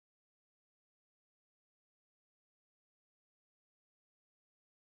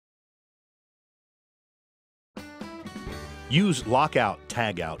Use lockout,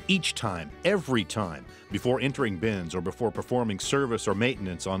 tagout each time, every time, before entering bins or before performing service or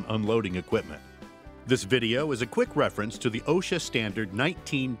maintenance on unloading equipment. This video is a quick reference to the OSHA standard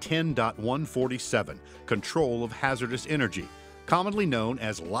 1910.147, Control of Hazardous Energy, commonly known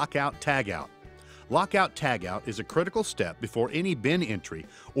as lockout, tagout. Lockout, tagout is a critical step before any bin entry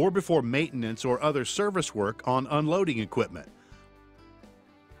or before maintenance or other service work on unloading equipment.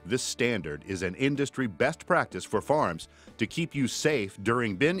 This standard is an industry best practice for farms to keep you safe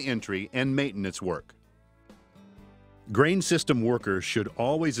during bin entry and maintenance work. Grain system workers should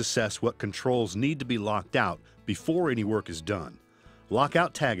always assess what controls need to be locked out before any work is done.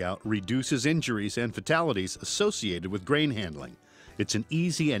 Lockout tagout reduces injuries and fatalities associated with grain handling. It's an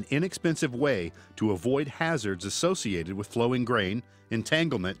easy and inexpensive way to avoid hazards associated with flowing grain,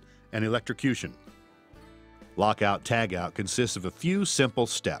 entanglement, and electrocution. Lockout tagout consists of a few simple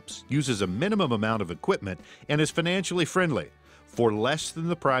steps, uses a minimum amount of equipment, and is financially friendly. For less than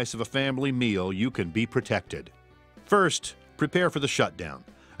the price of a family meal, you can be protected. First, prepare for the shutdown.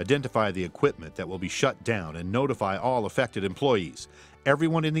 Identify the equipment that will be shut down and notify all affected employees.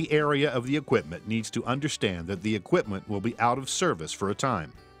 Everyone in the area of the equipment needs to understand that the equipment will be out of service for a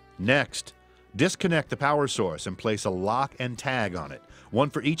time. Next, disconnect the power source and place a lock and tag on it, one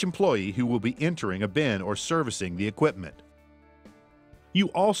for each employee who will be entering a bin or servicing the equipment. You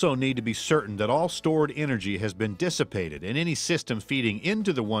also need to be certain that all stored energy has been dissipated and any system feeding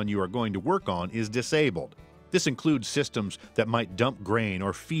into the one you are going to work on is disabled. This includes systems that might dump grain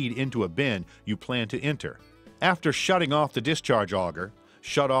or feed into a bin you plan to enter. After shutting off the discharge auger,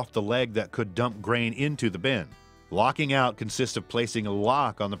 shut off the leg that could dump grain into the bin. Locking out consists of placing a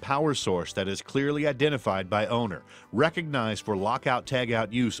lock on the power source that is clearly identified by owner, recognized for lockout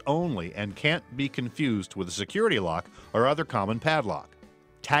tagout use only, and can't be confused with a security lock or other common padlock.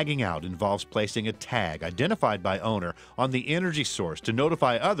 Tagging out involves placing a tag identified by owner on the energy source to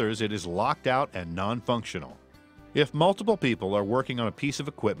notify others it is locked out and non-functional. If multiple people are working on a piece of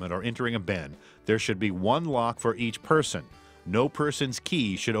equipment or entering a bin, there should be one lock for each person. No person's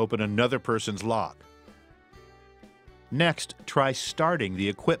key should open another person's lock. Next, try starting the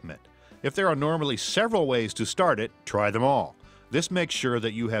equipment. If there are normally several ways to start it, try them all. This makes sure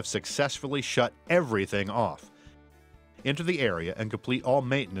that you have successfully shut everything off. Enter the area and complete all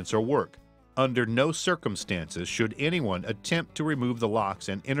maintenance or work. Under no circumstances should anyone attempt to remove the locks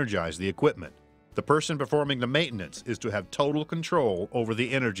and energize the equipment. The person performing the maintenance is to have total control over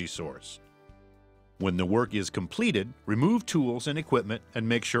the energy source. When the work is completed, remove tools and equipment and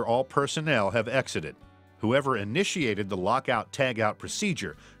make sure all personnel have exited. Whoever initiated the lockout tagout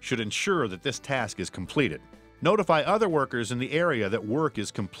procedure should ensure that this task is completed. Notify other workers in the area that work is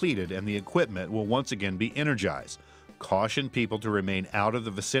completed and the equipment will once again be energized. Caution people to remain out of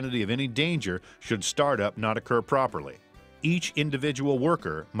the vicinity of any danger should startup not occur properly. Each individual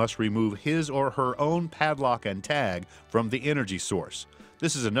worker must remove his or her own padlock and tag from the energy source.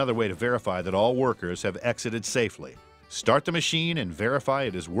 This is another way to verify that all workers have exited safely. Start the machine and verify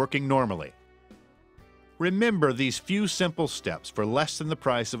it is working normally. Remember these few simple steps for less than the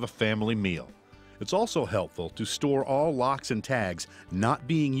price of a family meal. It's also helpful to store all locks and tags not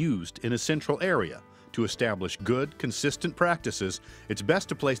being used in a central area. To establish good, consistent practices, it's best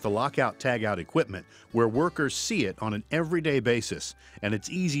to place the lockout tagout equipment where workers see it on an everyday basis, and it's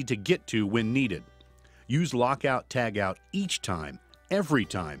easy to get to when needed. Use lockout tagout each time, every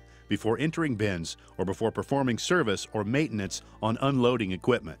time, before entering bins or before performing service or maintenance on unloading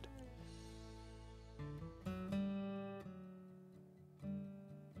equipment.